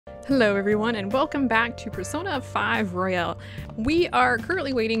Hello everyone and welcome back to Persona 5 Royale. We are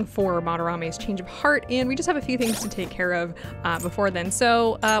currently waiting for Madarame's change of heart and we just have a few things to take care of before then.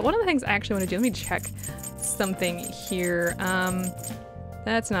 So one of the things I actually want to do, let me check something here.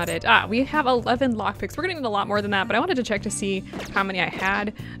 That's not it. We have 11 lockpicks. We're gonna need a lot more than that, but I wanted to check to see how many I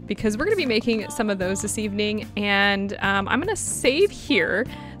had because we're gonna be making some of those this evening, and I'm gonna save here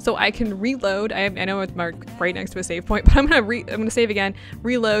so I can reload. I know it's marked right next to a save point, but I'm gonna save again,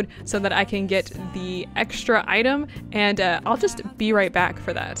 reload so that I can get the extra item, and I'll just be right back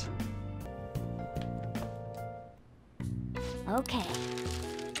for that. Okay.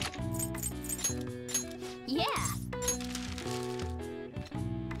 Yeah.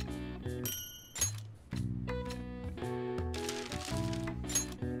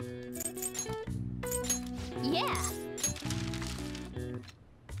 Yeah.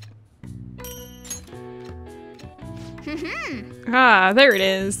 There it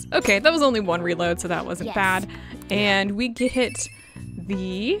is. Okay, that was only one reload, so that wasn't bad. And we get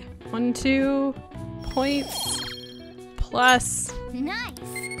the 2 points plus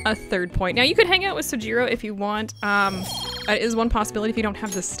a third point. Now you could hang out with Sojiro if you want. That is one possibility if you don't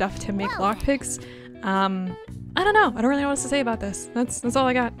have the stuff to make lockpicks. I don't know. I don't really know what else to say about this. That's all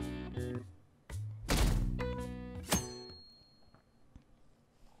I got.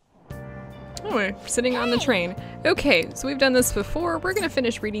 We're sitting on the train. Okay, so we've done this before. We're gonna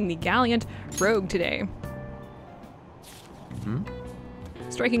finish reading The Gallant Rogue today.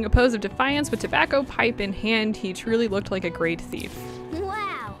 Striking a pose of defiance with tobacco pipe in hand, he truly looked like a great thief.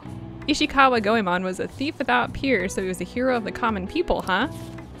 Wow. Ishikawa Goemon was a thief without peers, so he was a hero of the common people, huh?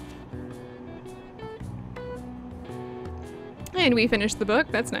 And we finished the book.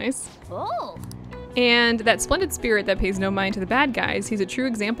 That's nice. Oh. And that splendid spirit that pays no mind to the bad guys, he's a true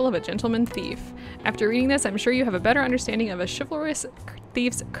example of a gentleman thief. After reading this, I'm sure you have a better understanding of a chivalrous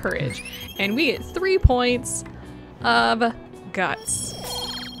thief's courage. And we get 3 points of guts.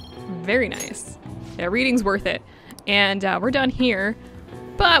 Very nice. Yeah, reading's worth it. And we're done here,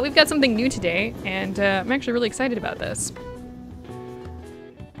 but we've got something new today, and I'm actually really excited about this.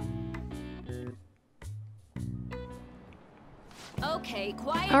 Okay,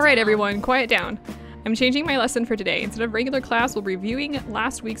 quiet. All right, everyone, quiet down. I'm changing my lesson for today. Instead of regular class, we'll be reviewing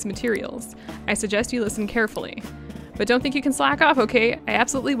last week's materials. I suggest you listen carefully. But don't think you can slack off, okay? I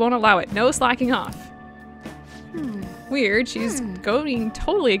absolutely won't allow it. No slacking off. Weird, she's going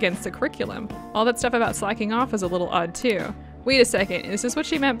totally against the curriculum. All that stuff about slacking off was a little odd too. Wait a second, is this what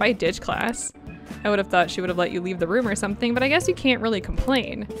she meant by ditch class? I would have thought she would have let you leave the room or something, but I guess you can't really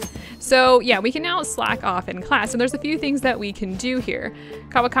complain. So yeah, we can now slack off in class, and there's a few things that we can do here.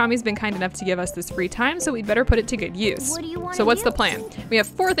 Kawakami's been kind enough to give us this free time, so we'd better put it to good use. What do you want So what's the plan? We have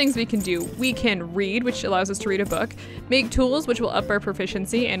 4 things we can do. We can read, which allows us to read a book, make tools, which will up our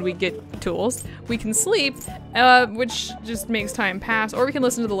proficiency, and we get tools. We can sleep, which just makes time pass, or we can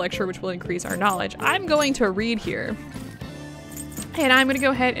listen to the lecture, which will increase our knowledge. I'm going to read here. And I'm gonna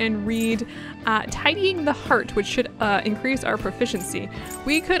go ahead and read Tidying the Heart, which should increase our proficiency.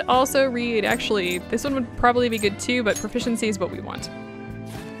 We could also read, actually, this one would probably be good too, but proficiency is what we want.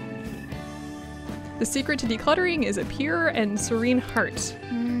 The secret to decluttering is a pure and serene heart.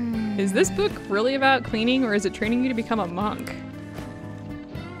 Is this book really about cleaning, or is it training you to become a monk?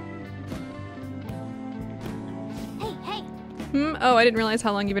 Hey. Oh, I didn't realize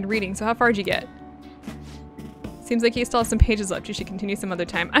how long you've been reading, so how far did you get? Seems like you still have some pages left. You should continue some other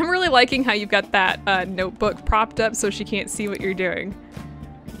time. I'm really liking how you've got that notebook propped up so she can't see what you're doing.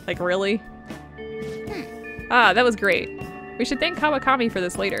 Like, really? That was great. We should thank Kawakami for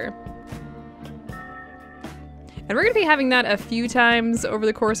this later. And we're gonna be having that a few times over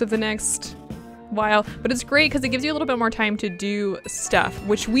the course of the next while, but it's great because it gives you a little bit more time to do stuff,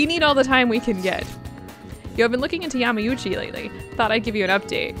 which we need all the time we can get. You have been looking into Yamayuchi lately. Thought I'd give you an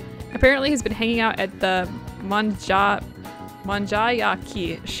update. Apparently he's been hanging out at the Manjayaki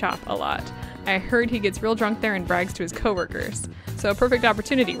shop a lot. I heard he gets real drunk there and brags to his coworkers. So a perfect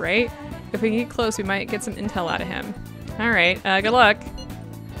opportunity, right? If we get close, we might get some intel out of him. Alright, good luck.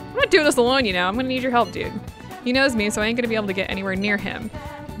 I'm not doing this alone, you know. I'm gonna need your help, dude. He knows me, so I ain't gonna be able to get anywhere near him.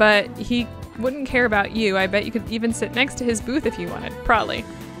 But he wouldn't care about you. I bet you could even sit next to his booth if you wanted, probably.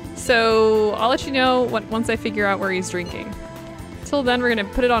 So I'll let you know once I figure out where he's drinking. Till then, we're gonna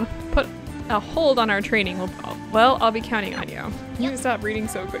put a hold on our training. Well, I'll be counting on you. You can stop reading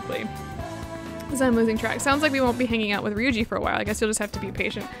so quickly. Because I'm losing track. Sounds like we won't be hanging out with Ryuji for a while. I guess you'll just have to be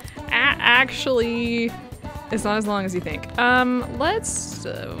patient. Actually, it's not as long as you think. Let's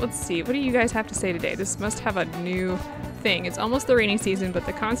see. What do you guys have to say today? This must have a new thing. It's almost the rainy season, but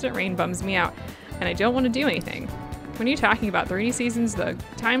the constant rain bums me out, and I don't want to do anything. What are you talking about? The rainy season's the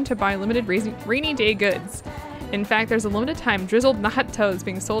time to buy limited rainy day goods. In fact, there's a limited time drizzled nattos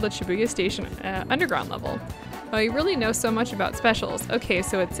being sold at Shibuya Station underground level. Oh, you really know so much about specials. Okay,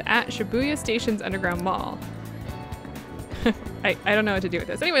 so it's at Shibuya Station's underground mall. I don't know what to do with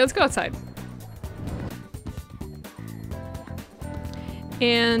this. Anyway, let's go outside.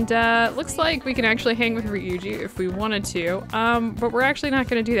 And looks like we can actually hang with Ryuji if we wanted to, but we're actually not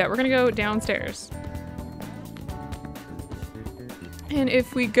going to do that. We're going to go downstairs. And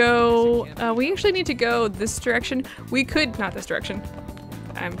if we go, we actually need to go this direction. We could, not this direction.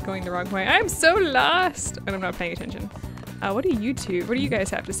 I'm going the wrong way. I'm so lost, and I'm not paying attention. What do you guys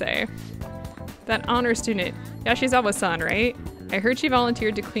have to say? That honor student, Yashizawa-san, right? I heard she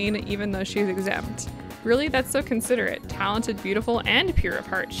volunteered to clean even though she's exempt. Really? That's so considerate. Talented, beautiful, and pure of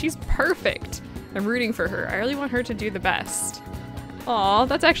heart. She's perfect. I'm rooting for her. I really want her to do the best. Aw,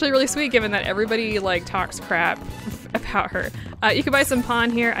 that's actually really sweet given that everybody like talks crap about her. You can buy some pawn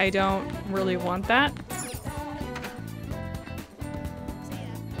here. I don't really want that.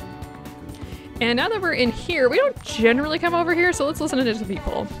 And now that we're in here, we don't generally come over here, so let's listen to the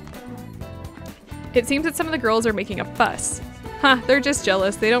people. It seems that some of the girls are making a fuss. Huh, they're just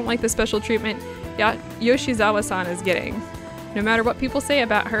jealous. They don't like the special treatment Yoshizawa-san is getting. No matter what people say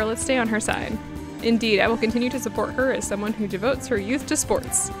about her, let's stay on her side. Indeed, I will continue to support her as someone who devotes her youth to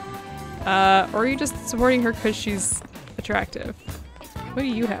sports. Or are you just supporting her because she's attractive? What do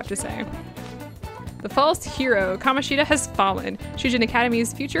you have to say? The false hero, Kamoshida, has fallen. Shujin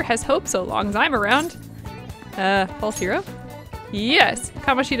Academy's future has hope so long as I'm around. False hero? Yes,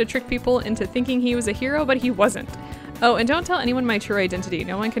 Kamoshida tricked people into thinking he was a hero, but he wasn't. Oh, and don't tell anyone my true identity.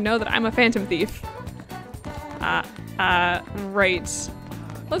 No one can know that I'm a phantom thief. Right.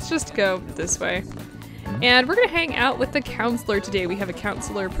 Let's just go this way. And we're gonna hang out with the counselor today. We have a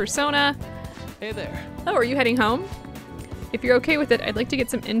counselor persona. Hey there. Oh, are you heading home? If you're okay with it, I'd like to get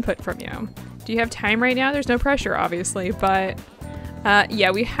some input from you. Do you have time right now? There's no pressure, obviously, but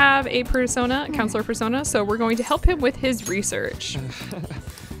yeah, we have a persona, counselor persona, so we're going to help him with his research.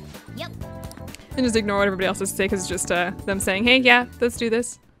 Yep. And just ignore what everybody else has to say because it's just them saying, hey, yeah, let's do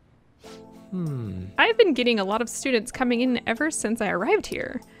this. I've been getting a lot of students coming in ever since I arrived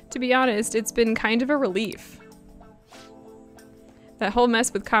here. To be honest, it's been kind of a relief. That whole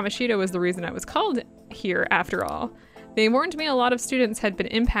mess with Kamoshida was the reason I was called here, after all. They warned me a lot of students had been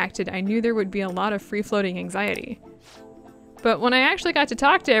impacted. I knew there would be a lot of free-floating anxiety. But when I actually got to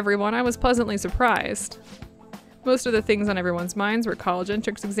talk to everyone, I was pleasantly surprised. Most of the things on everyone's minds were college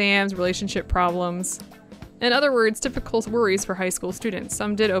entrance exams, relationship problems. In other words, typical worries for high school students.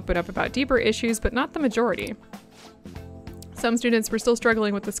 Some did open up about deeper issues, but not the majority. Some students were still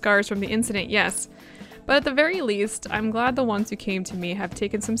struggling with the scars from the incident, yes. But at the very least, I'm glad the ones who came to me have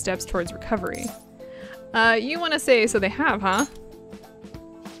taken some steps towards recovery. You want to say so they have, huh?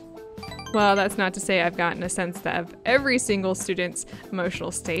 Well, that's not to say I've gotten a sense of every single student's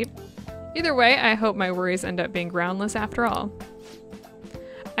emotional state. Either way, I hope my worries end up being groundless after all.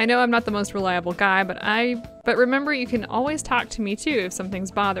 I know I'm not the most reliable guy, but remember you can always talk to me too if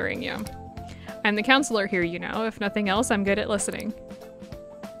something's bothering you. I'm the counselor here, you know. If nothing else, I'm good at listening.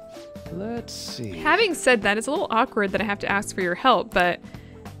 Let's see. Having said that, it's a little awkward that I have to ask for your help, but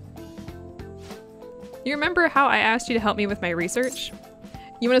you remember how I asked you to help me with my research?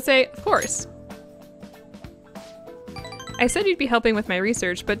 You want to say, of course. I said you'd be helping with my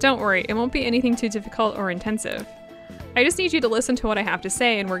research, but don't worry, it won't be anything too difficult or intensive. I just need you to listen to what I have to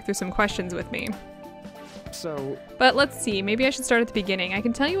say and work through some questions with me. But let's see, maybe I should start at the beginning. I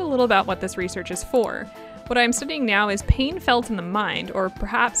can tell you a little about what this research is for. What I'm studying now is pain felt in the mind, or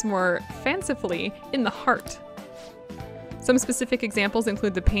perhaps more fancifully, in the heart. Some specific examples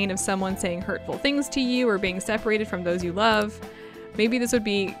include the pain of someone saying hurtful things to you or being separated from those you love. Maybe this would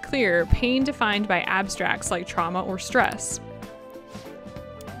be clear, pain defined by abstracts like trauma or stress.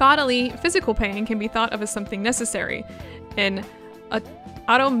 Bodily, physical pain can be thought of as something necessary, an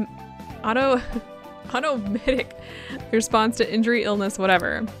automatic response to injury, illness,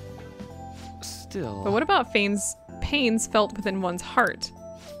 whatever. Still. But what about pains felt within one's heart?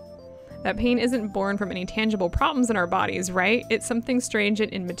 That pain isn't born from any tangible problems in our bodies, right? It's something strange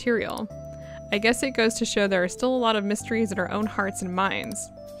and immaterial. I guess it goes to show there are still a lot of mysteries in our own hearts and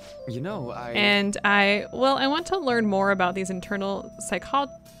minds. You know, I want to learn more about these internal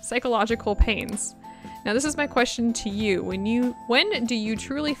psychological pains. Now this is my question to you. When do you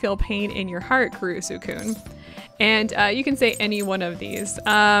truly feel pain in your heart, Kurusu-kun? And you can say any one of these.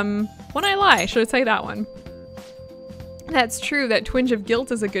 When I lie, should I say that one? That's true, that twinge of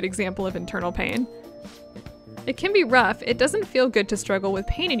guilt is a good example of internal pain. It can be rough. It doesn't feel good to struggle with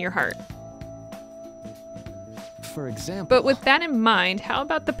pain in your heart. for example... But with that in mind, how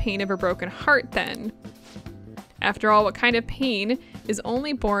about the pain of a broken heart then? After all, that kind of pain is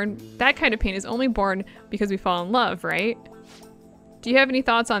only born because we fall in love, right? Do you have any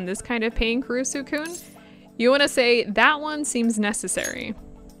thoughts on this kind of pain, Kurusu-kun? You want to say, that one seems necessary.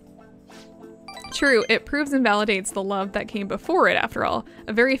 True, it proves and validates the love that came before it, after all.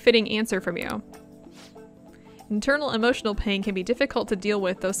 A very fitting answer from you. Internal emotional pain can be difficult to deal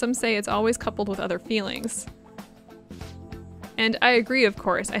with, though some say it's always coupled with other feelings. And I agree, of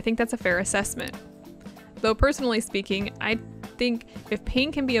course. I think that's a fair assessment. Though personally speaking, I think if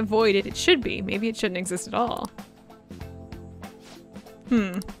pain can be avoided, it should be. Maybe it shouldn't exist at all.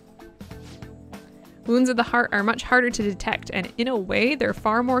 Wounds of the heart are much harder to detect, and in a way, they're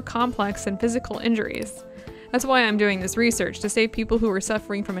far more complex than physical injuries. That's why I'm doing this research, to save people who are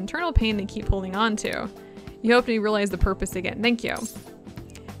suffering from internal pain they keep holding on to. You helped me realize the purpose again. Thank you.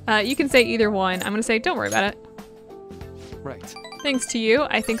 You can say either one. I'm gonna say, don't worry about it. Right. Thanks to you,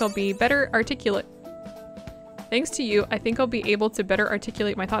 I think I'll be better articulate. Thanks to you, I think I'll be able to better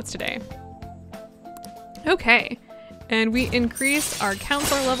articulate my thoughts today. Okay. And we increased our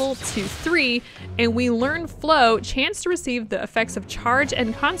counselor level to 3, and we learn flow, chance to receive the effects of charge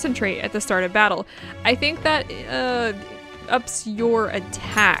and concentrate at the start of battle. I think that ups your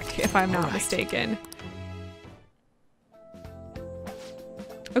attack, if I'm not mistaken.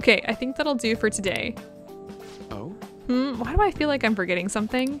 Okay, I think that'll do for today. Oh? Why do I feel like I'm forgetting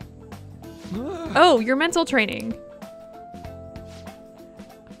something? Oh, your mental training.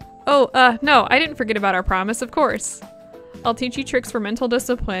 Oh, no, I didn't forget about our promise, of course. I'll teach you tricks for mental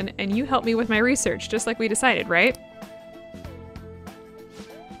discipline, and you help me with my research, just like we decided, right?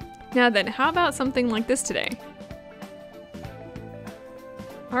 Now then, how about something like this today?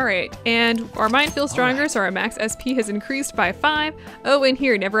 Alright, and our mind feels stronger, so our max SP has increased by 5. Oh, and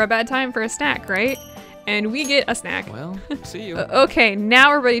here, never a bad time for a snack, right? And we get a snack. Well, see you. Okay, now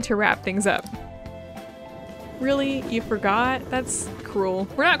we're ready to wrap things up. Really? You forgot? That's cruel.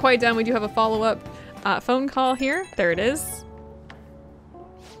 We're not quite done. We do have a follow-up phone call here. There it is.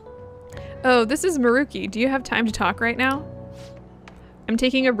 Oh, this is Maruki. Do you have time to talk right now? I'm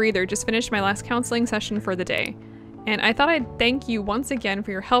taking a breather. Just finished my last counseling session for the day. And I thought I'd thank you once again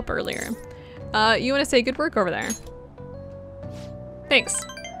for your help earlier. You want to say good work over there? Thanks.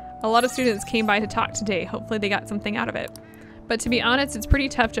 A lot of students came by to talk today. Hopefully they got something out of it. But to be honest, it's pretty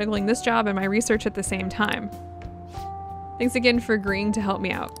tough juggling this job and my research at the same time. Thanks again for agreeing to help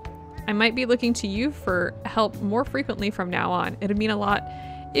me out. I might be looking to you for help more frequently from now on. It'd mean a lot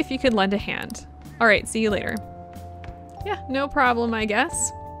if you could lend a hand. All right, see you later. Yeah, no problem, I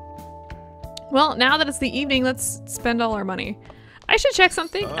guess. Well, now that it's the evening, let's spend all our money. I should check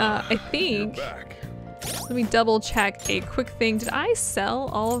something. I think. Let me double check a quick thing. Did I sell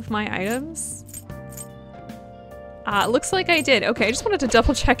all of my items? Looks like I did. Okay, I just wanted to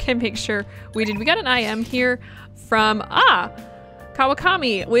double check and make sure we did. We got an IM here from,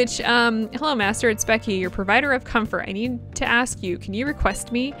 Kawakami, which, hello master, it's Becky, your provider of comfort. I need to ask you, can you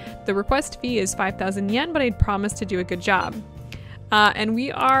request me? The request fee is 5,000 yen, but I'd promise to do a good job. And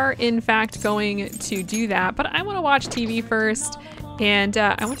we are, in fact, going to do that, but I want to watch TV first, and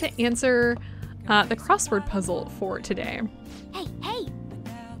I want to answer the crossword puzzle for today. Hey, hey!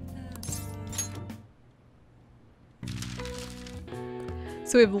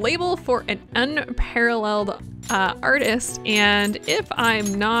 So we have label for an unparalleled artist, and if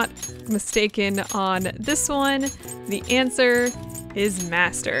I'm not mistaken on this one, the answer is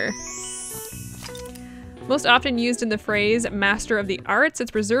master. Most often used in the phrase master of the arts,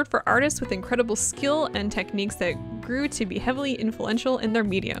 it's reserved for artists with incredible skill and techniques that grew to be heavily influential in their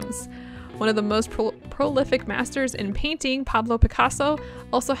mediums. One of the most prolific masters in painting, Pablo Picasso,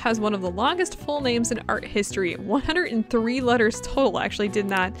 also has one of the longest full names in art history. 103 letters total. I actually did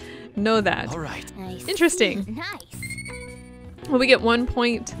not know that. All right. Nice. Interesting. Nice. Well, we get 1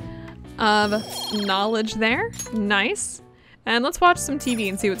 point of knowledge there. Nice. And let's watch some TV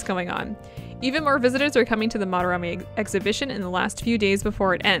and see what's going on. Even more visitors are coming to the Madarame exhibition in the last few days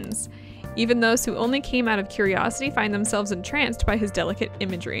before it ends. Even those who only came out of curiosity find themselves entranced by his delicate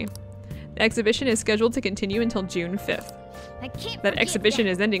imagery. The exhibition is scheduled to continue until June 5th. I can't That forget exhibition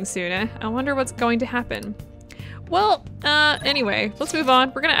is ending soon, eh? I wonder what's going to happen. Well, anyway, let's move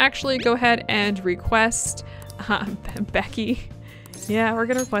on. We're gonna actually go ahead and request Becky. Yeah, we're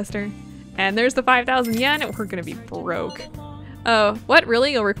gonna request her. And there's the 5,000 yen, and we're gonna be broke. Oh, what?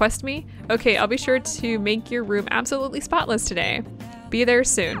 Really? You'll request me? Okay, I'll be sure to make your room absolutely spotless today. Be there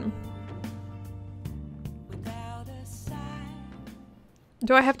soon.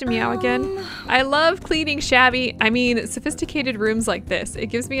 Do I have to meow again? I love cleaning shabby, sophisticated rooms like this.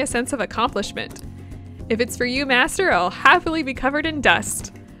 It gives me a sense of accomplishment. If it's for you, master, I'll happily be covered in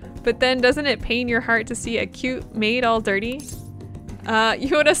dust. But then doesn't it pain your heart to see a cute maid all dirty? You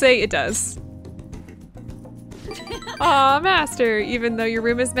wanna say it does. Aw, master, even though your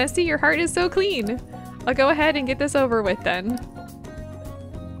room is messy, your heart is so clean. I'll go ahead and get this over with then.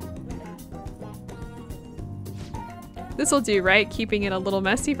 This'll do, right? Keeping it a little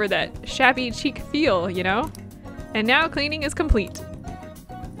messy for that shabby chic feel, you know? And now cleaning is complete.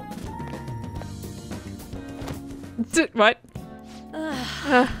 What?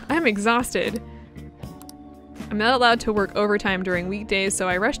 I'm exhausted. I'm not allowed to work overtime during weekdays, so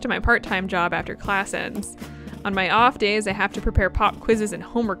I rush to my part-time job after class ends. On my off days, I have to prepare pop quizzes and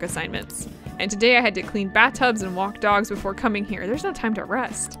homework assignments. And today I had to clean bathtubs and walk dogs before coming here. There's no time to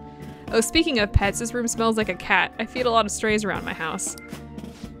rest. Oh, speaking of pets, this room smells like a cat. I feed a lot of strays around my house.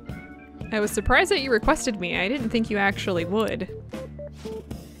 I was surprised that you requested me. I didn't think you actually would.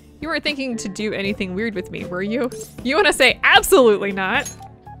 You weren't thinking to do anything weird with me, were you? You want to say absolutely not.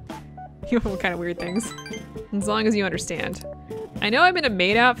 You know what kind of weird things. As long as you understand. I know I'm in a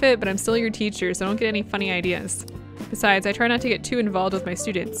maid outfit, but I'm still your teacher, so don't get any funny ideas. Besides, I try not to get too involved with my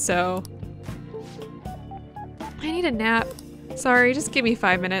students, so... I need a nap. Sorry, just give me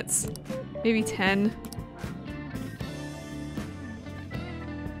 5 minutes. Maybe 10.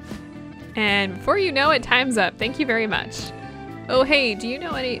 And before you know it, time's up. Thank you very much. Oh hey, do you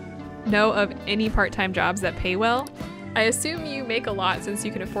know of any part-time jobs that pay well? I assume you make a lot since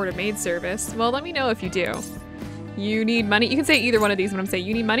you can afford a maid service. Well, let me know if you do. You need money? You can say either one of these when I'm saying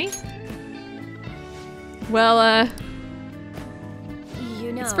you need money. Well,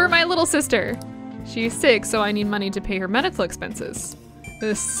 You know. it's for my little sister. She's sick, so I need money to pay her medical expenses.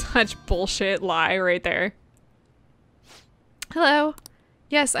 This is such bullshit lie right there. Hello.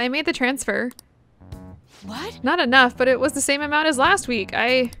 Yes, I made the transfer. What? Not enough, but it was the same amount as last week.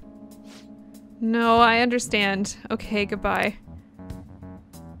 No, I understand. Okay, goodbye.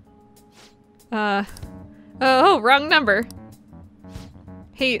 Oh, wrong number.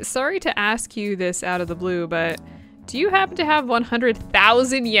 Hey, sorry to ask you this out of the blue, but do you happen to have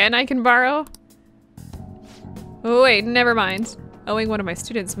 100,000 yen I can borrow? Oh wait, never mind. Owing one of my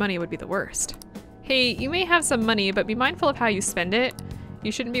students money would be the worst. Hey, you may have some money, but be mindful of how you spend it.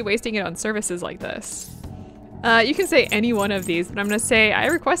 You shouldn't be wasting it on services like this. You can say any one of these, but I'm gonna say I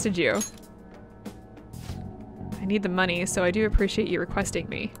requested you. I need the money, so I do appreciate you requesting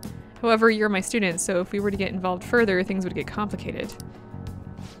me. However, you're my student, so if we were to get involved further, things would get complicated.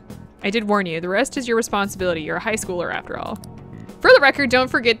 I did warn you, the rest is your responsibility. You're a high schooler after all. For the record, don't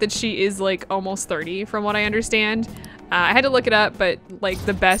forget that she is like almost 30 from what I understand. I had to look it up, but like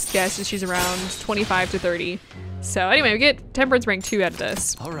the best guess is she's around 25 to 30. So anyway, we get Temperance rank 2 out of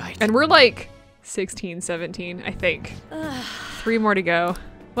this. All right. And we're like 16, 17, I think. 3 more to go.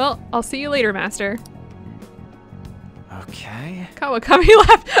 Well, I'll see you later, master. Okay. Kawakami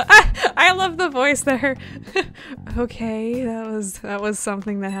laughed. I love the voice there. Okay, that was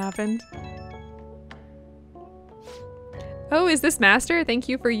something that happened. Oh, is this master? Thank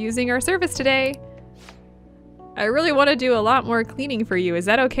you for using our service today. I really want to do a lot more cleaning for you. Is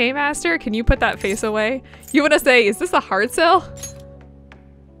that okay, master? Can you put that face away? You want to say, is this a hard sell?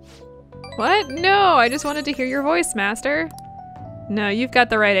 What? No, I just wanted to hear your voice, master. No, you've got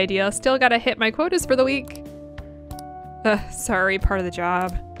the right idea. Still gotta hit my quotas for the week. Sorry, part of the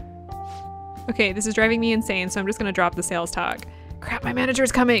job. Okay, this is driving me insane, so I'm just gonna drop the sales talk. Crap, my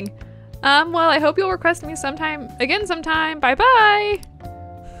manager's coming. Well, I hope you'll request me sometime. Bye-bye!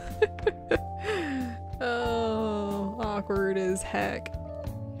 Oh, awkward as heck.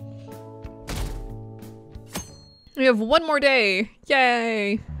 We have one more day.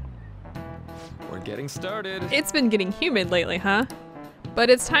 Yay! We're getting started. It's been getting humid lately, huh? But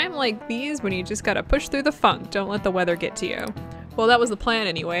it's time like these when you just gotta push through the funk. Don't let the weather get to you. Well, that was the plan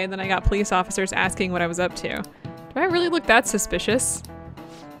anyway, and then I got police officers asking what I was up to. Do I really look that suspicious?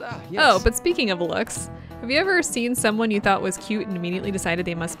 Yes. Oh, but speaking of looks, have you ever seen someone you thought was cute and immediately decided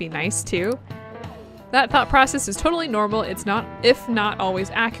they must be nice too? That thought process is totally normal. It's not, if not always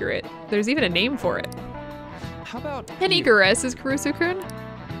accurate. There's even a name for it. How about Henigures is Kurusu-kun?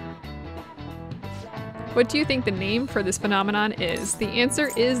 What do you think the name for this phenomenon is? The answer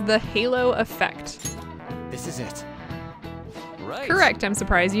is the halo effect. This is it. Right. Correct, I'm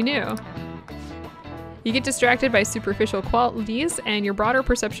surprised you knew. You get distracted by superficial qualities and your broader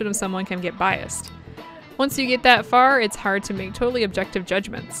perception of someone can get biased. Once you get that far, it's hard to make totally objective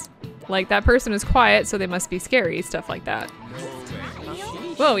judgments. Like that person is quiet, so they must be scary, stuff like that.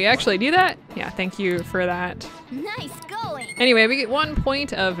 Whoa, you actually do that? Yeah, thank you for that. Nice going. Anyway, we get 1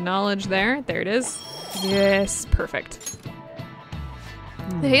 point of knowledge there. There it is. Yes, perfect.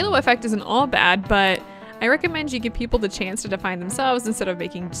 The halo effect isn't all bad, but I recommend you give people the chance to define themselves instead of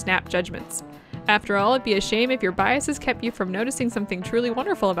making snap judgments. After all, it'd be a shame if your biases kept you from noticing something truly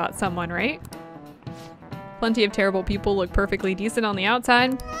wonderful about someone, right? Plenty of terrible people look perfectly decent on the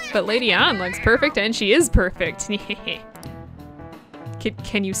outside, but Lady Anne looks perfect and she is perfect.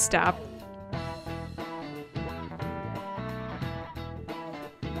 Can you stop?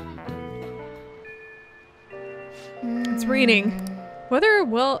 It's raining. Weather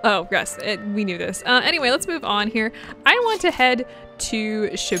will, oh yes, we knew this. Anyway, let's move on here. I want to head to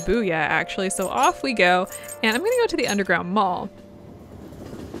Shibuya actually, so off we go. And I'm gonna go to the Underground Mall.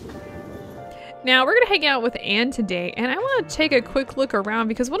 Now we're gonna hang out with Anne today, and I wanna take a quick look around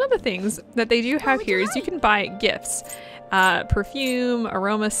because one of the things that they do have here is you can buy gifts. Perfume,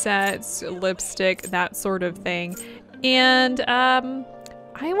 aroma sets, lipstick, that sort of thing. And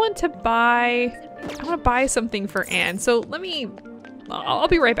I want to buy something for Anne. So I'll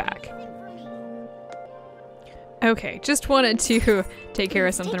be right back. Okay, just wanted to take care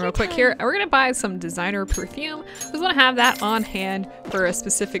of something real quick here. We're gonna buy some designer perfume. Just wanna have that on hand for a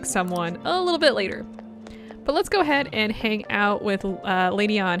specific someone a little bit later. But let's go ahead and hang out with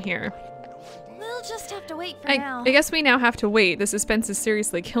Lady Anne here. We'll just have to wait for now. I guess we now have to wait. The suspense is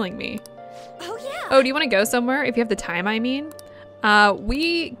seriously killing me. Oh yeah. Oh, do you want to go somewhere? If you have the time, I mean.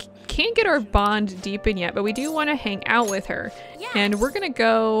 We can't get our bond deepened yet, but we do want to hang out with her. Yes. And we're gonna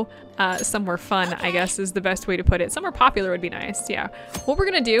go somewhere fun, I guess is the best way to put it. Somewhere popular would be nice, yeah. What we're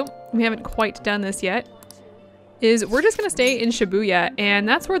gonna do, we haven't quite done this yet, is we're just gonna stay in Shibuya, and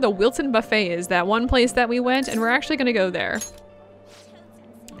that's where the Wilton Buffet is, that one place that we went, and we're actually gonna go there.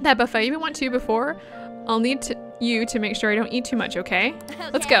 That buffet we went to before, I'll need you to make sure I don't eat too much, okay?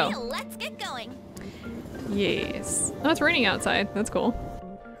 Let's go. Let's get going. Yes. Oh, it's raining outside. That's cool.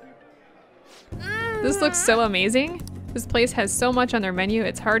 This looks so amazing. This place has so much on their menu,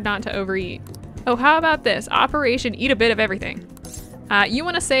 it's hard not to overeat. Oh, how about this? Operation Eat a Bit of Everything. You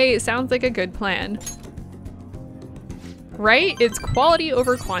want to say, sounds like a good plan. Right? It's quality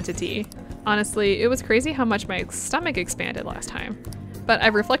over quantity. Honestly, it was crazy how much my stomach expanded last time. But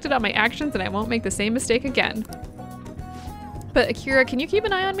I've reflected on my actions and I won't make the same mistake again. But Akira, can you keep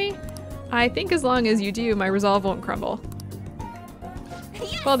an eye on me? I think as long as you do, my resolve won't crumble.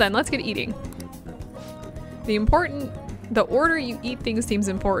 Yes. Well then, let's get eating. The order you eat things seems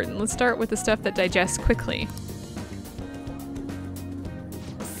important. Let's start with the stuff that digests quickly.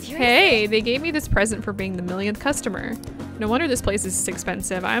 Seriously? Hey, they gave me this present for being the millionth customer. No wonder this place is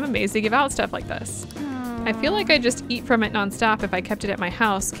expensive. I'm amazed they give out stuff like this. I feel like I'd just eat from it nonstop if I kept it at my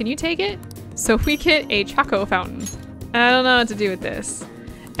house. Can you take it? So we get a Choco Fountain. I don't know what to do with this.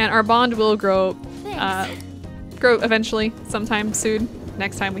 And our bond will grow eventually, sometime soon,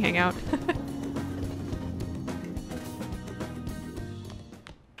 next time we hang out.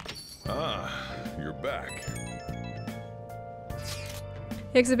 You're back.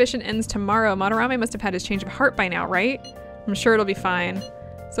 The exhibition ends tomorrow. Madarame must have had his change of heart by now, right? I'm sure it'll be fine.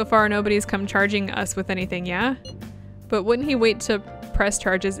 So far, nobody's come charging us with anything, yeah? But wouldn't he wait to press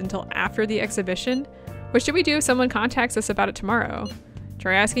charges until after the exhibition? What should we do if someone contacts us about it tomorrow?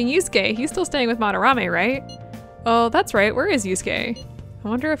 Try asking Yusuke. He's still staying with Madarame, right? Oh, that's right. Where is Yusuke? I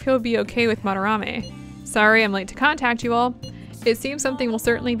wonder if he'll be okay with Madarame. Sorry, I'm late to contact you all. It seems something will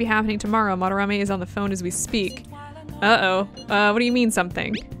certainly be happening tomorrow. Madarame is on the phone as we speak. Uh-oh. What do you mean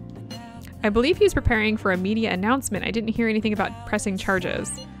something? I believe he's preparing for a media announcement. I didn't hear anything about pressing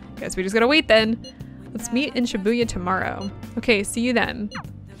charges. Guess we just gotta wait then. Let's meet in Shibuya tomorrow. Okay, see you then.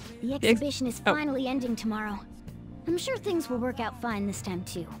 The exhibition is finally ending tomorrow. I'm sure things will work out fine this time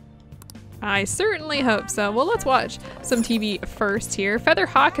too. I certainly hope so. Well, let's watch some TV first here.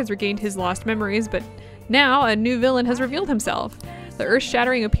 Featherhawk has regained his lost memories, but now a new villain has revealed himself. The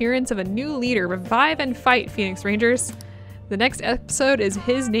earth-shattering appearance of a new leader. Revive and fight, Phoenix Rangers. The next episode is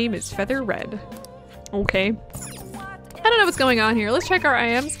His Name is Feather Red. Okay. I don't know what's going on here. Let's check our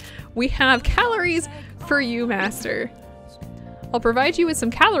IMs. We have calories for you, Master. I'll provide you with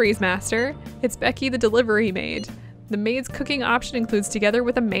some calories, Master. It's Becky, the delivery maid. The maid's cooking option includes Together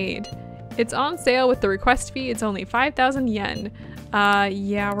with a Maid. It's on sale with the request fee. It's only 5,000 yen.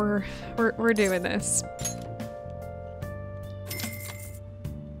 Yeah, we're doing this.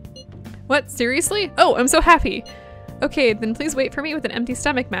 What? Seriously? Oh, I'm so happy. Okay, then please wait for me with an empty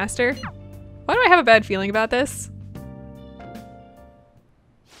stomach, Master. Why do I have a bad feeling about this?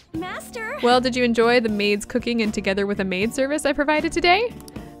 Master? Well, did you enjoy the maid's cooking and Together with a Maid service I provided today?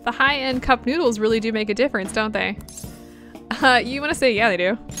 The high-end cup noodles really do make a difference, don't they? You want to say yeah, they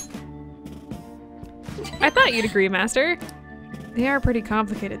do. I thought you'd agree, Master. They are pretty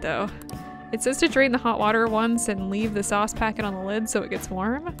complicated, though. It says to drain the hot water once and leave the sauce packet on the lid so it gets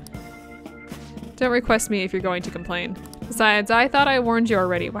warm. Don't request me if you're going to complain. Besides, I thought I warned you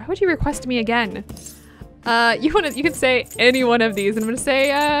already. Why would you request me again? You can say any one of these, and I'm gonna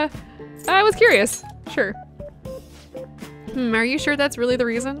say, I was curious. Sure. Are you sure that's really the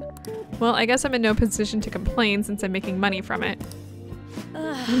reason? Well, I guess I'm in no position to complain since I'm making money from it.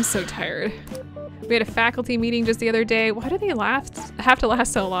 I'm so tired. We had a faculty meeting just the other day. Why do they have to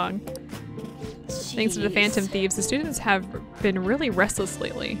last so long? Jeez. Thanks to the Phantom Thieves, the students have been really restless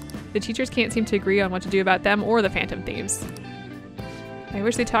lately. The teachers can't seem to agree on what to do about them or the Phantom Thieves. I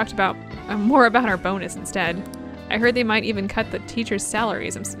wish they talked about more about our bonus instead. I heard they might even cut the teachers'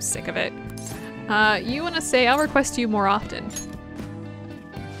 salaries. I'm so sick of it. You want to say I'll request you more often.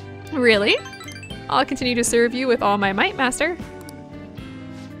 Really? I'll continue to serve you with all my might, Master.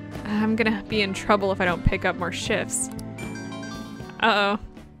 I'm gonna be in trouble if I don't pick up more shifts. Uh-oh.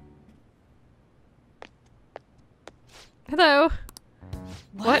 Hello.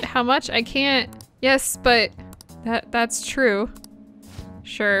 What? How much? I can't. Yes, but that's true.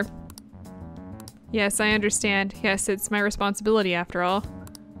 Sure. Yes, I understand. Yes, it's my responsibility after all.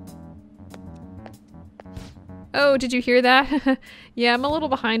 Oh, did you hear that? Yeah, I'm a little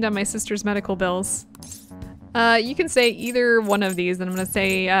behind on my sister's medical bills. You can say either one of these, and I'm gonna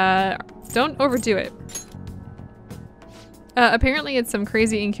say, don't overdo it. Apparently it's some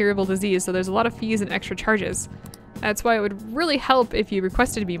crazy incurable disease, so there's a lot of fees and extra charges. That's why it would really help if you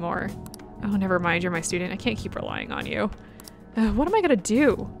requested me more. Oh, never mind, you're my student. I can't keep relying on you. What am I gonna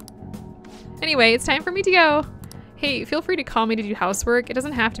do? Anyway, it's time for me to go. Hey, feel free to call me to do housework. It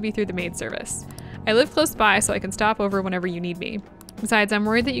doesn't have to be through the maid service. I live close by, so I can stop over whenever you need me. Besides, I'm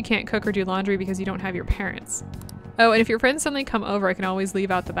worried that you can't cook or do laundry because you don't have your parents. Oh, and if your friends suddenly come over, I can always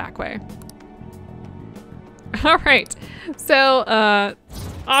leave out the back way. Alright, so,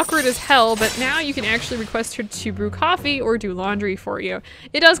 awkward as hell, but now you can actually request her to brew coffee or do laundry for you.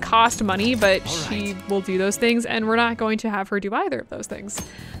 It does cost money, but she will do those things, and we're not going to have her do either of those things.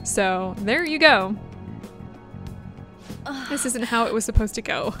 So, there you go. This isn't how it was supposed to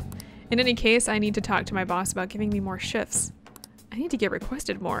go. In any case, I need to talk to my boss about giving me more shifts. I need to get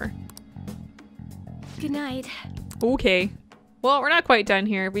requested more. Good night. Okay. Well, we're not quite done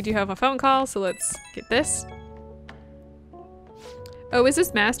here. We do have a phone call, so let's get this. Oh, is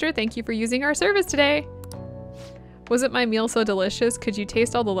this Master? Thank you for using our service today. Wasn't my meal so delicious? Could you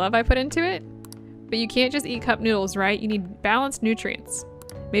taste all the love I put into it? But you can't just eat cup noodles, right? You need balanced nutrients.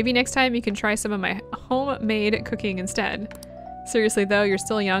 Maybe next time you can try some of my homemade cooking instead. Seriously though, you're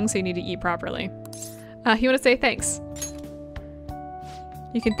still young, so you need to eat properly. You want to say thanks?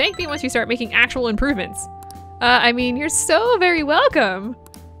 You can thank me once you start making actual improvements. I mean, you're so very welcome.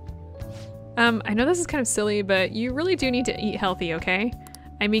 I know this is kind of silly, but you really do need to eat healthy, okay?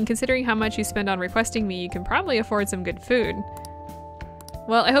 I mean, considering how much you spend on requesting me, you can probably afford some good food.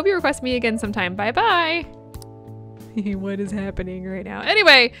 Well, I hope you request me again sometime. Bye-bye. What is happening right now?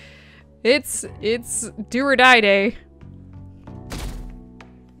 Anyway, it's do or die day.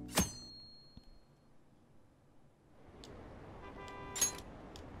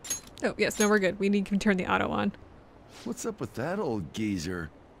 Oh, yes, no, we're good. We need to turn the auto on. What's up with that old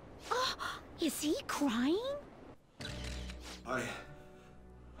geezer? Is he crying? I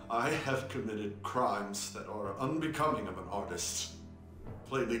have committed crimes that are unbecoming of an artist.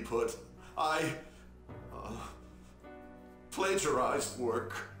 Plainly put, I plagiarized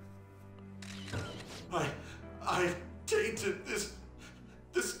work. I tainted this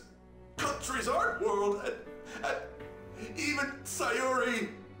country's art world and even Sayuri.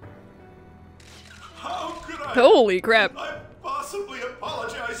 How could I? Holy crap! I possibly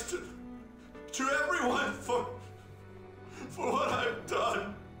apologize to everyone for what I've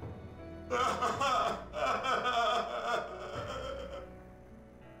done.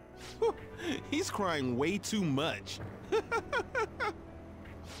 He's crying way too much. And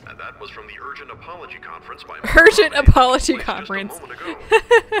that was from the Urgent Apology Conference by Urgent Apology just Conference. a moment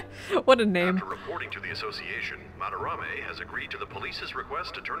ago. What a name. After reporting to the association, Madarame has agreed to the police's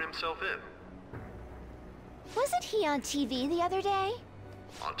request to turn himself in. Wasn't he on TV the other day?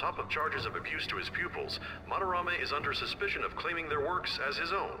 On top of charges of abuse to his pupils, Madarame is under suspicion of claiming their works as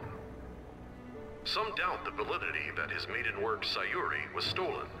his own. Some doubt the validity that his maiden work, Sayuri, was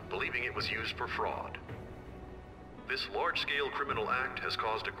stolen, believing it was used for fraud. This large-scale criminal act has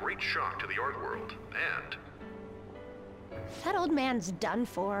caused a great shock to the art world, and That old man's done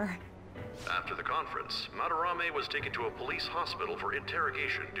for. after the conference, Madarame was taken to a police hospital for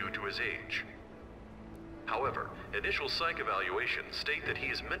interrogation due to his age. However, initial psych evaluations state that he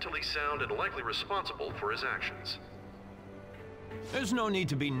is mentally sound and likely responsible for his actions. There's no need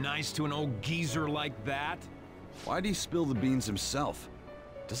to be nice to an old geezer like that. Why'd he spill the beans himself?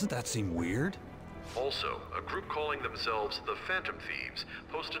 Doesn't that seem weird? Also, a group calling themselves the Phantom Thieves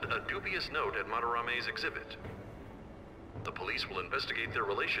posted a dubious note at Madarame's exhibit. The police will investigate their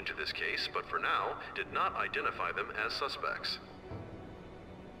relation to this case, but for now, did not identify them as suspects.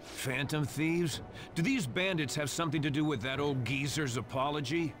 Phantom thieves? Do these bandits have something to do with that old geezer's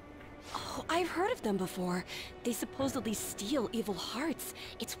apology? Oh, I've heard of them before. They supposedly steal evil hearts.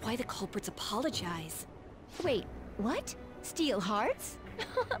 It's why the culprits apologize. Wait, what? Steal hearts?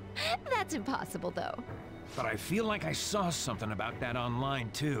 That's impossible, though. But I feel like I saw something about that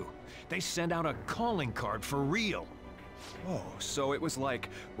online, too. They sent out a calling card for real. Oh, so it was like,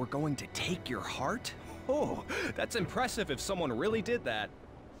 we're going to take your heart? Oh, that's impressive if someone really did that.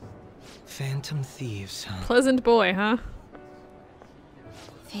 Phantom thieves, huh? Pleasant boy, huh?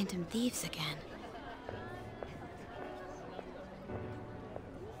 Phantom thieves again.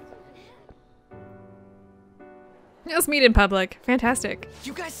 Let's meet in public. Fantastic.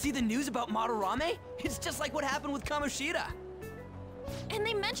 You guys see the news about Madarame? It's just like what happened with Kamoshida. And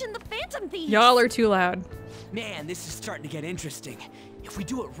they mentioned the Phantom thieves. Y'all are too loud. Man, this is starting to get interesting. If we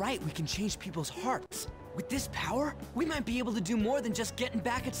do it right, we can change people's hearts. With this power, we might be able to do more than just getting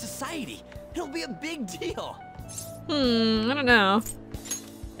back at society. It'll be a big deal. I don't know.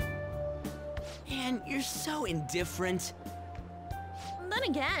 Man, you're so indifferent. Then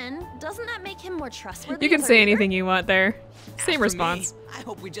again, doesn't that make him more trustworthy? You can as a say leader? anything you want there. As Same for response. me, I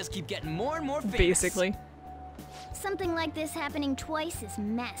hope we just keep getting more and more famous. Basically. Something like this happening twice is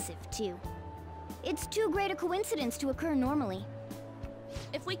massive, too. It's too great a coincidence to occur normally.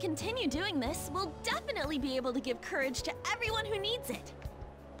 If we continue doing this, we'll definitely be able to give courage to everyone who needs it.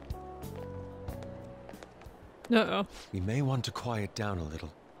 Uh-oh. We may want to quiet down a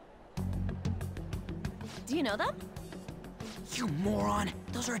little. Do you know them? You moron!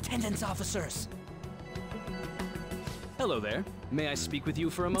 Those are attendance officers. Hello there. May I speak with you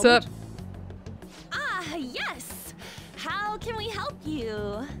for a What's moment? up? Ah, yes. How can we help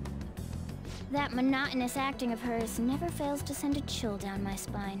you? That monotonous acting of hers never fails to send a chill down my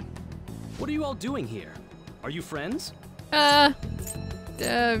spine. What are you all doing here? Are you friends? Yeah,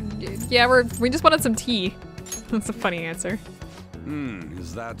 we just wanted some tea. That's a funny answer.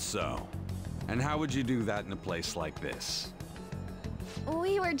 Is that so? And how would you do that in a place like this?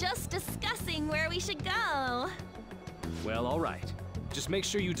 We were just discussing where we should go. Well, all right. Just make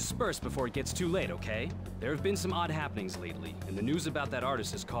sure you disperse before it gets too late, okay? There have been some odd happenings lately, and the news about that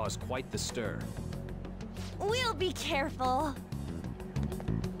artist has caused quite the stir. We'll be careful.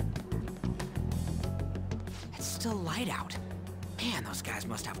 It's still light out. Man, those guys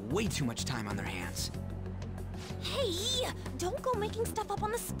must have way too much time on their hands. Hey, don't go making stuff up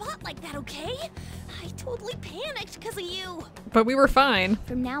on the spot like that, okay? I totally panicked because of you. But we were fine.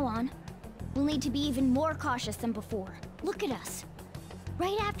 From now on, we'll need to be even more cautious than before. Look at us.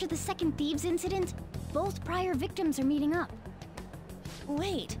 Right after the second Thieves incident, both prior victims are meeting up.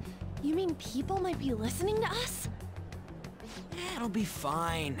 Wait, you mean people might be listening to us? It'll be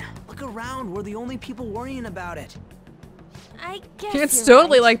fine. Look around, we're the only people worrying about it. I guess It's you're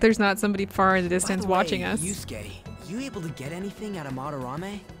totally right. like there's not somebody far in the By distance the watching way, us. Yusuke, you able to get anything out of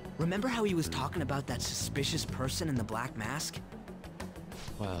Madarame? Remember how he was talking about that suspicious person in the black mask?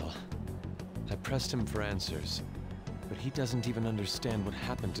 Well, I pressed him for answers, but he doesn't even understand what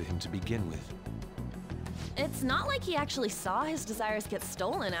happened to him to begin with. It's not like he actually saw his desires get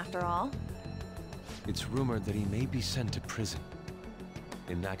stolen after all. It's rumored that he may be sent to prison.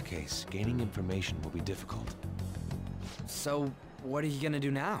 In that case, gaining information will be difficult. So, what are you gonna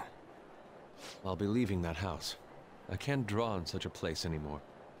do now? I'll be leaving that house. I can't draw in such a place anymore.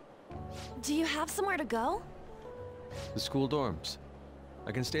 Do you have somewhere to go? The school dorms.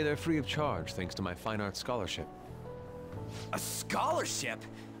 I can stay there free of charge thanks to my fine arts scholarship. A scholarship?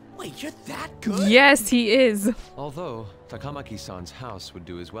 Wait, you're that good? Yes, he is. Although, Takamaki-san's house would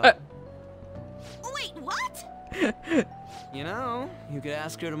do as well. Wait, what? You know, you could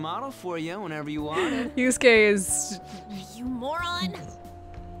ask her to model for you whenever you wanted. Yusuke is... You moron.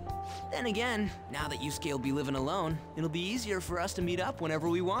 Then again, now that Yusuke will be living alone, it'll be easier for us to meet up whenever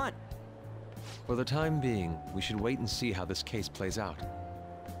we want. For the time being, we should wait and see how this case plays out.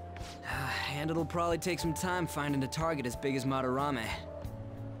 And it'll probably take some time finding a target as big as Madarame.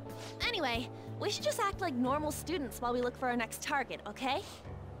 Anyway, we should just act like normal students while we look for our next target, okay?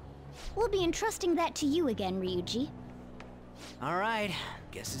 We'll be entrusting that to you again, Ryuji. Alright,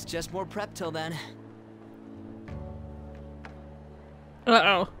 guess it's just more prep till then.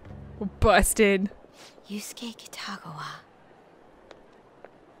 Uh-oh. Busted. Yusuke Kitagawa.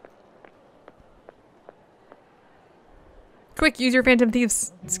 Quick, use your Phantom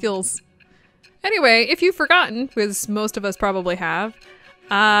Thieves skills. Anyway, if you've forgotten, because most of us probably have,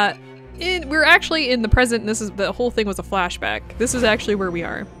 we're actually in the present, and this is the whole thing was a flashback. This is actually where we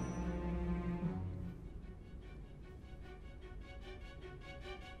are.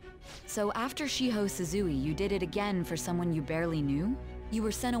 So after Shiho Suzui, you did it again for someone you barely knew? You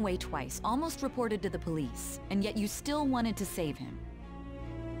were sent away twice, almost reported to the police, and yet you still wanted to save him.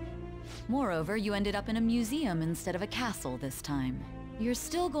 Moreover, you ended up in a museum instead of a castle this time. You're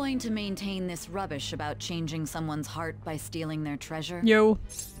still going to maintain this rubbish about changing someone's heart by stealing their treasure? Yo.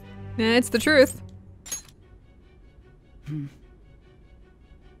 It's the truth.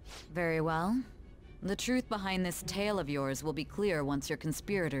 Very well. The truth behind this tale of yours will be clear once your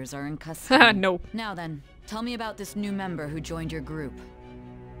conspirators are in custody. No. Now then, tell me about this new member who joined your group.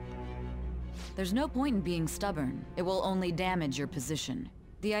 There's no point in being stubborn. It will only damage your position.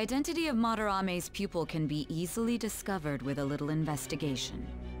 The identity of Madarame's pupil can be easily discovered with a little investigation.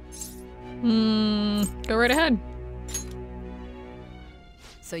 Go right ahead.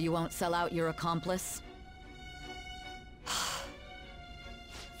 So you won't sell out your accomplice?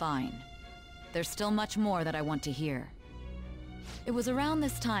 Fine. There's still much more that I want to hear. It was around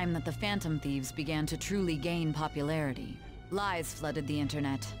this time that the Phantom Thieves began to truly gain popularity. Lies flooded the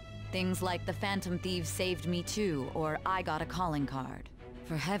internet. Things like the Phantom Thieves saved me too, or I got a calling card.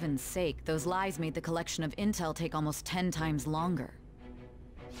 For heaven's sake, those lies made the collection of intel take almost 10 times longer.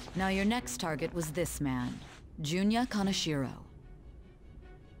 Now your next target was this man, Junya Kaneshiro.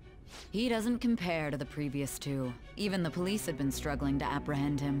 He doesn't compare to the previous two. Even the police had been struggling to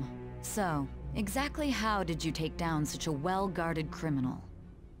apprehend him. So, exactly how did you take down such a well-guarded criminal?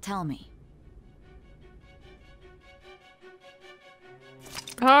 Tell me.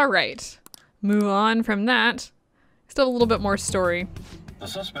 Alright. Move on from that. Still a little bit more story. The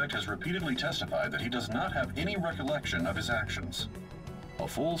suspect has repeatedly testified that he does not have any recollection of his actions. A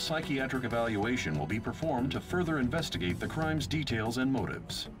full psychiatric evaluation will be performed to further investigate the crime's details and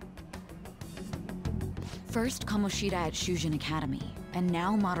motives. First Kamoshida at Shujin Academy, and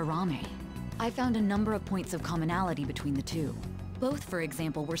now Madarame. I found a number of points of commonality between the two. Both, for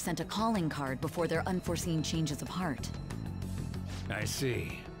example, were sent a calling card before their unforeseen changes of heart. I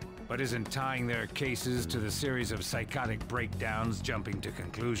see. But isn't tying their cases to the series of psychotic breakdowns jumping to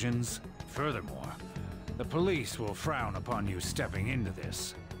conclusions? Furthermore, the police will frown upon you stepping into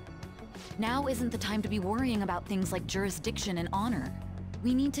this. Now isn't the time to be worrying about things like jurisdiction and honor.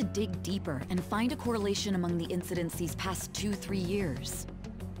 We need to dig deeper and find a correlation among the incidents these past 2-3 years.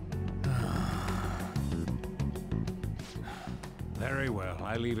 Very well,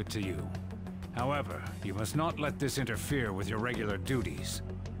 I leave it to you. However, you must not let this interfere with your regular duties.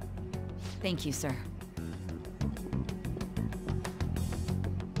 Thank you, sir.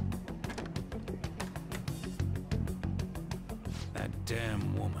 That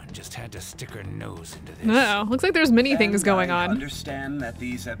damn woman just had to stick her nose into this. Uh-oh. Looks like there's many things going on. I understand that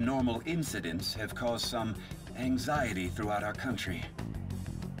these abnormal incidents have caused some anxiety throughout our country.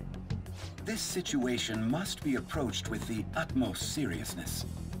 This situation must be approached with the utmost seriousness.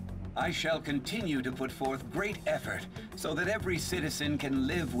 I shall continue to put forth great effort so that every citizen can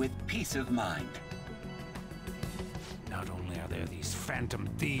live with peace of mind. Not only are there these Phantom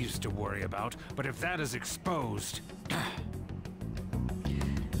Thieves to worry about, but if that is exposed...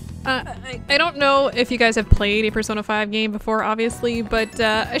 I don't know if you guys have played a Persona 5 game before, obviously, but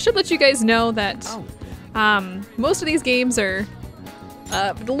I should let you guys know that most of these games are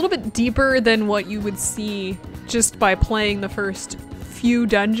a little bit deeper than what you would see just by playing the first few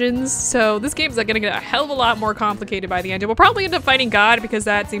dungeons. So this game's gonna get a hell of a lot more complicated by the end. We'll probably end up fighting God because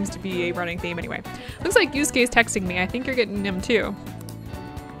that seems to be a running theme anyway. Looks like Yusuke's texting me. I think you're getting him too.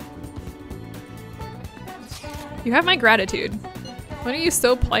 You have my gratitude. What are you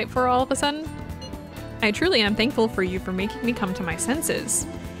so polite for all of a sudden? I truly am thankful for you for making me come to my senses.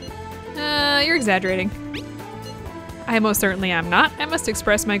 You're exaggerating. I most certainly am not. I must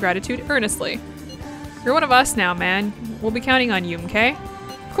express my gratitude earnestly. You're one of us now, man. We'll be counting on you, okay?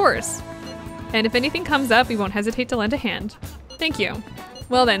 Of course. And if anything comes up, we won't hesitate to lend a hand. Thank you.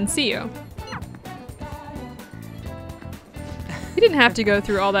 Well then, see you. He didn't have to go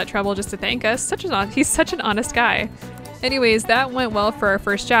through all that trouble just to thank us. He's such an honest guy. Anyways, that went well for our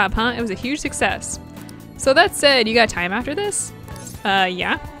first job, huh? It was a huge success. So that said, you got time after this?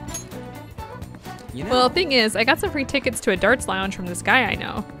 Yeah. You know, Well, thing is, I got some free tickets to a darts lounge from this guy I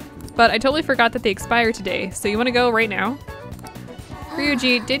know. But I totally forgot that they expire today, so you want to go right now?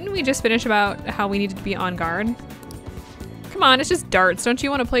 Ryuji, didn't we just finish about how we needed to be on guard? Come on, it's just darts. Don't you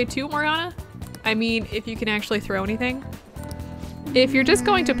want to play too, Moriana? I mean, if you can actually throw anything. If you're just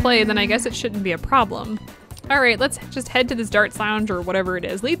going to play, then I guess it shouldn't be a problem. Alright, let's just head to this darts lounge or whatever it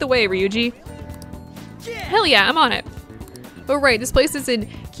is. Lead the way, Ryuji. Hell yeah, I'm on it. Oh right, this place is in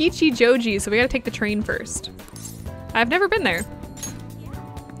Kichijoji, so we gotta take the train first. I've never been there.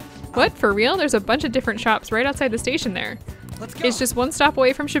 What, for real? There's a bunch of different shops right outside the station there. Let's go. It's just one stop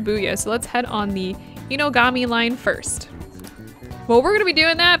away from Shibuya, so let's head on the Inogami line first. Well, we're gonna be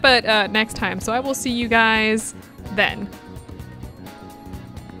doing that, but next time, so I will see you guys then.